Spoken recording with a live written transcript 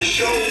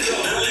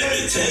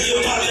tell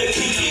you about that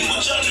Kiki.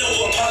 What y'all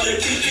know about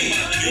that Kiki?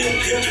 Been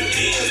pimping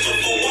things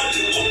before I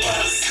knew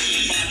about the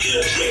sea.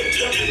 Yeah, dripped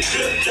up and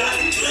dripped out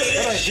and played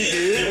that shit.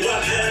 And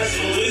rock ass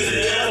from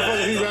Louisiana.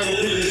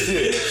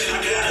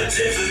 I got a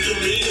Texas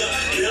demeanor.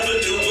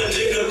 Never knew a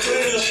nigga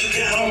crazy. She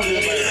got on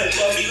me like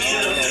Buffy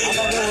in a face.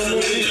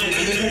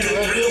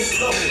 Real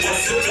slow. I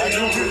said I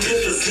don't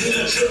remember seeing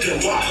a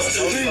tripping while I was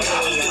still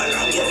like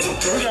I work for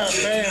Burger. You got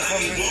banned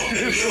from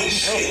the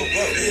shit.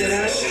 And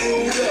I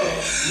screwed up.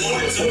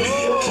 Wanted to be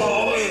a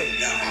baller.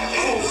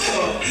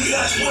 You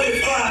got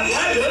 25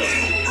 lighters.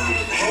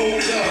 Hold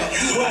up.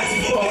 You wax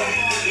ball.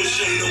 We'll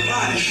show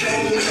nobody.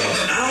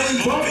 I ain't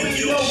bumping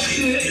your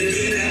shit. And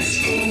then I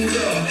screwed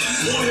up.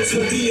 Wanted to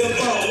be a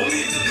baller.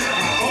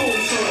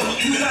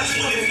 You got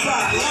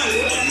 25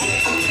 lighters.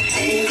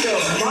 Hold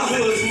up. My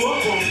hood's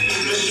welcome.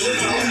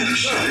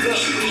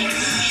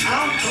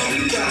 I'm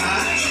coming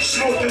down,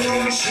 smoking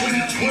on the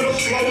street with a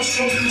flow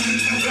so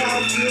deep, you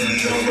gotta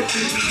really on the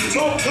beat.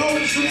 Don't go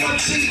to my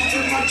teeth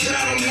and my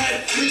town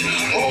like feet.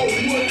 All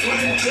wood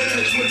playing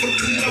jazz with the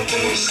beat up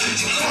on the seat.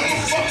 I'm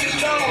a fucking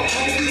dog,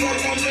 homie,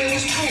 like my name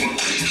was cool.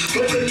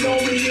 But they know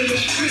me in the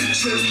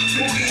streets and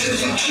boogie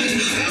is a key.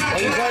 And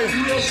I rap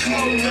real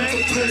slow like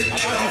a pig. I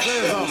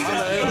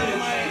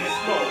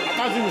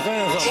thought you were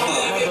saying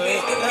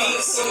something.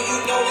 So you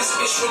know it's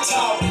Fish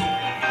retarded.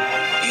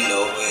 You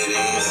know who it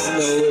is. You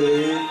know who it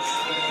is.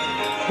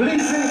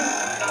 Please sing.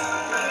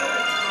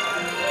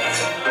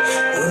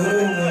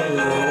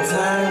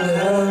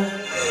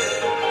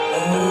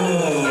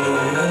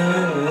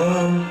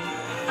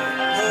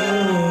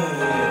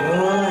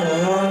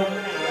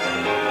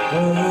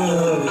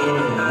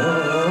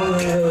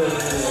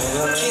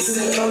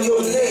 Kissing on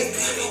your neck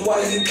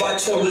while you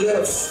bite your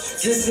lips.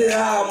 This is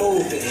how I'm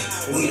moving.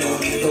 We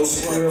don't get no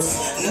squirrels.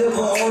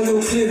 Never on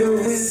your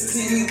clitoris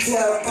till you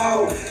clap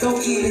out. Don't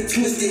get it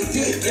twisted,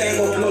 dick gang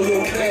gon' blow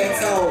your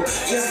pants out.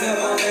 Yes, man,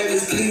 my name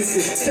is Lisa.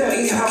 Tell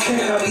me how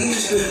can I eat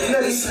you?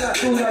 Let me slap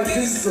through like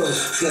Lisa.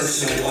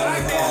 Just your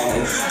one ball.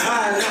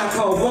 I knock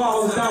her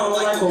walls down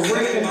like a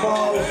wrecking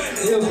ball.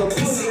 If the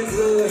pussy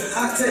good,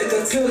 I take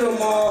her to the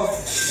mall.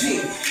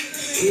 Shit,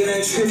 it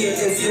ain't tricking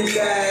if you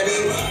got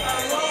it.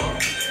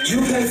 You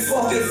can't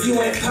fuck if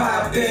you ain't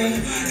poppin'.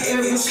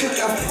 Every chick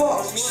I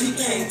fuck, she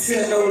can't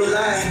tell no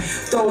lie.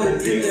 Throw the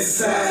dick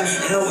inside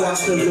and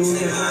watch the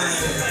losing mind.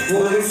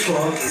 What the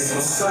fuck is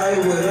on site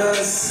with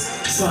us?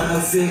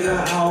 Tryna figure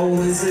out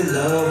is it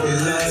love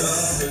with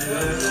us?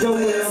 The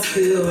way I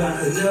feel, I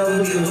could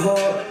never give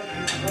up.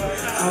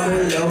 I'm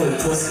in love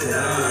with pussy.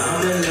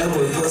 I'm in love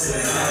with pussy.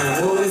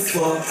 What the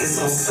fuck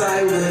is on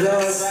site with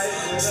us?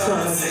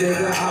 Tryna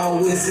figure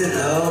out is it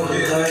love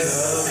with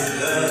us?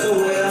 The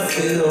way I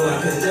feel,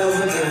 I could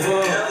never give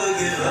up.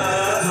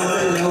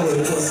 I'm in love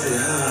with pussy.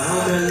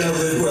 I'm in love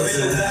with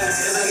pussy. And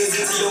I get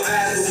into your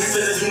eyes, but we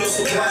finna do no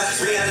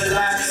surprise.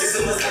 Reanalyze, it's so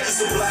much like you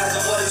surprise. I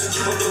ordered you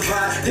keep up the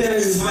vibe. Damn,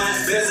 you fine.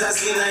 Better I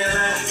see 99.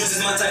 You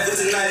just my type for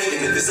tonight.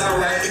 And if it's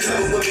alright, you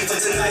coming with me for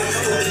tonight. I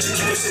hope that you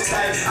keep your shit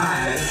tight.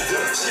 Alright,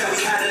 she got me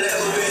high than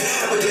ever been.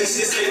 Every day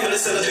she escaped from the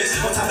celibate.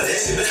 On top of that,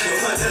 she been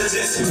with her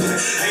intelligence.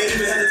 I ain't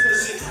even had to tell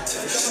her shit.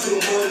 She do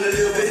more than a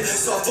little bit.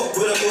 So I fuck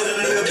with her more than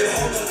a little bit.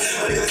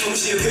 My nigga told me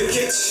she a good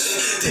bitch.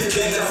 Didn't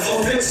gang got a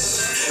phone bitch.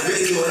 We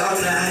can do it all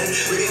night.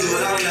 We can do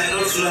it all night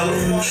on the floor.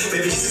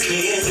 Baby, it's just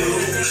me and you.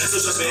 So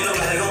trust me,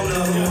 nobody gon'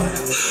 know.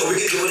 Or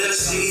we can do it in the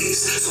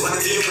sheets. So I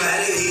can feel your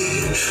body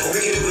heat. Or we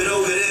can do it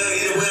over there.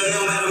 Either way,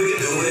 no matter, we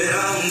can do it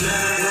all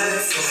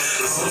night.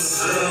 On the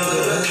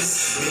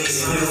slugs.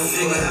 Makes me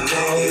feel like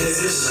all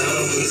this is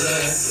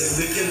sheets.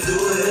 We can do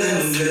it in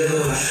the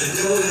middle.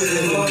 Do it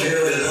in the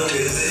mirror. Long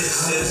as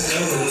it's just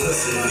you and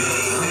pussy.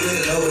 I'm in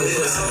love with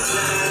pussy.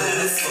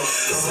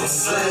 It's on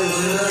sight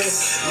with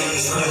us.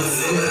 Makes me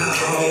feel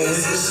like all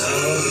this is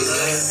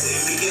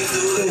sheets. We can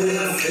do it in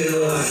the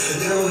middle.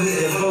 Don't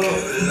give up.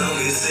 Long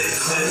as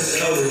it's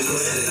just you and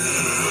pussy.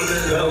 I'm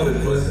in love with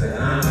pussy.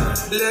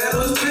 Let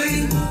us be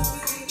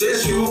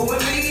just you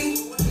and me.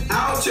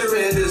 Out here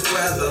in this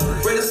weather,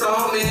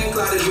 brainstorm in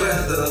cloudy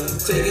weather,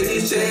 taking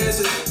these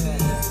chances,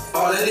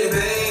 all in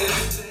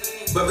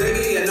advance. But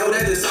baby, you know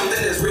that it's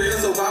something that's real,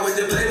 so why would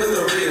you play with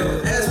the real?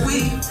 As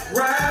we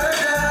ride or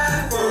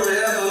die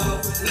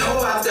forever, know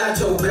I've got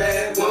your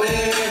back,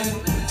 woman.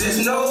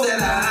 Just know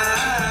that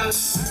I'm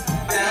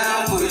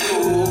down for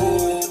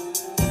you.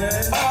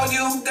 All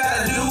you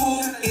gotta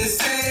do is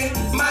say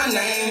my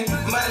name,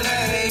 my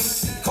name.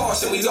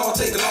 Caution, we all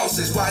take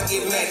losses. Why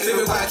get mad?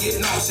 Fear it, why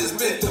get nauseous?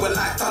 Been through a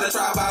lot, taught to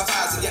try by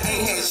fire. So you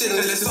ain't had shit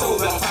unless it's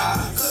over on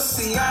fire.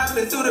 See, I've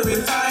been through the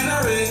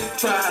refinery,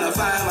 trying to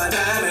find my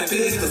diamond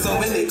piece. Cause so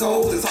many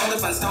gold, it's hard to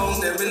find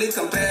stones that really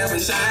compare and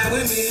shine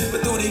with me.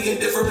 But through the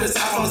indifference,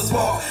 out from the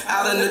spark.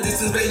 Out in the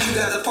distance, babe, you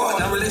got a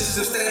part. Now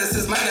relationship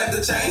statuses might have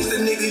to change.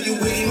 The nigga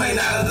you with, he may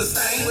not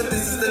understand. But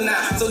this is the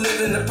now, so live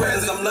in the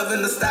present. I'm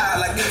loving the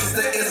style, like this is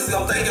the essence.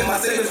 I'm thanking my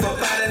saviors for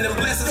finding them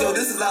blessings. Yo,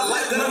 this is our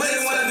life, and I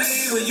really wanna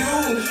be with you.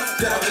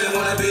 Girl, I really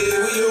wanna be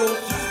with you.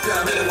 Girl,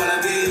 I really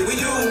wanna be with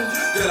you.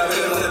 Girl, I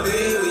really wanna be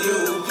with you.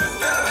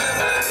 Girl, I really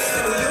wanna be with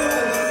you.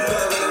 Girl,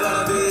 I really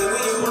wanna be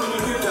with you. Girl, I really wanna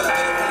be with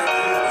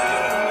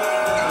you.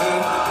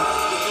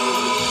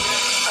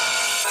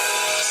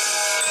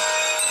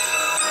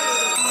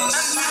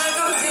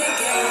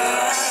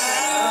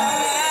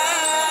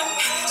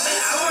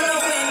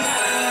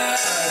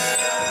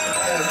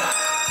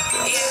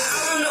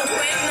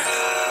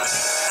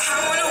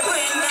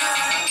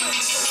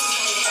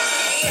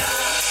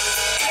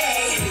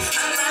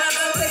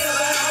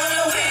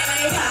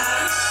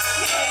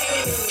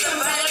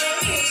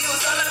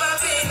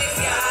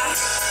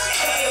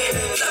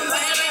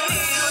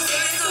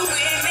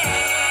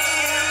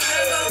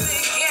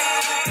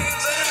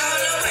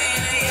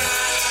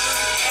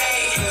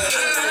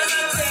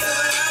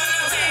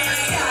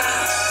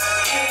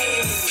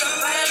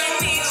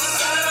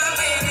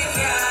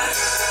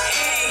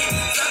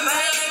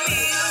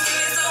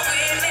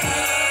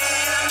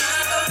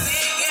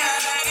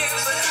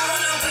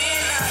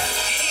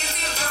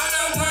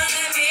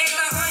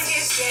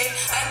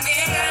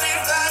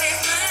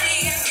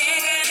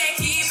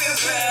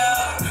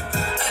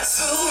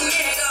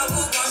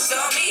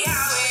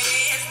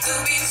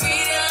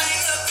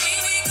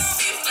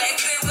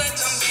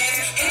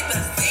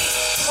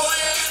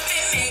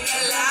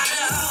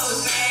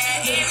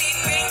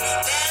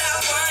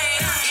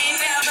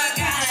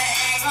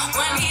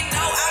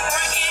 I'm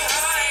working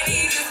hard,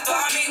 he just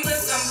bought me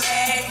with some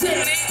bags.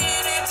 Nigga,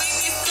 that we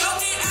be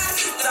smoking, I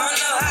just don't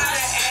know how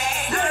to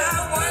act. I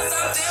want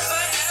something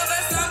forever,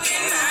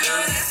 something I know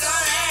that's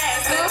gonna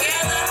last.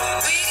 Together,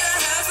 we can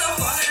hustle,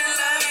 fall in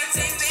love and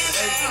take it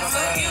back.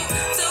 For you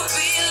to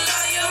be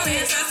loyal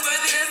and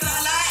trustworthy, that's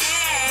all I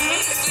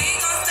ask. We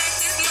gon' stack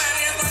this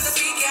money as long as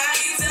we got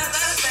each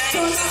other's back.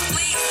 So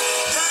please,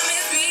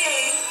 promise me,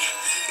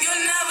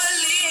 you'll never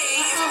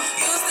leave.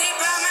 You'll stay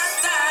by my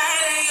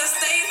side and you'll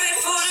stay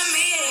faithful to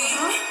me.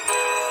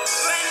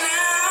 Right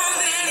now,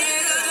 the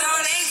niggas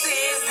don't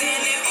exist.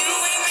 And if you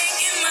ain't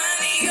making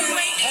money, you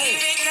ain't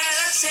even got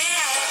a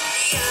chance.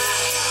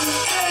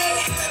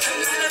 Hey,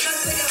 another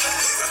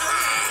cigarette.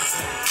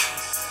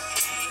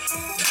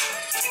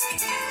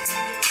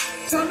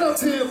 Turn up,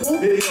 Temple.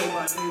 Video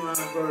by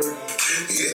Neiron Bird.